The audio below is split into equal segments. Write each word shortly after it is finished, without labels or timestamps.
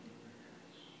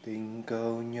Tình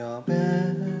cầu nhỏ bé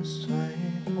xoay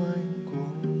quanh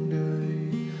cuộc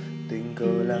đời, tình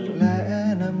cầu lặng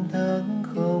lẽ năm tháng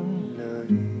không lời.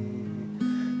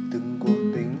 Từng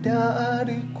cuộc tình đã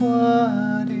đi qua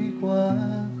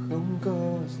không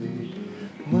có gì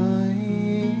mới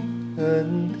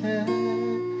hơn thế.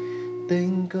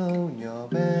 Tình cầu nhỏ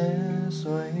bé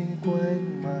xoay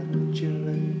quanh mặt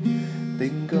trời,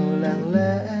 tình cầu lặng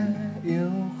lẽ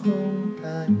yêu không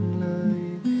thành lời.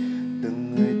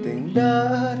 Từng người tình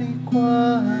đã đi qua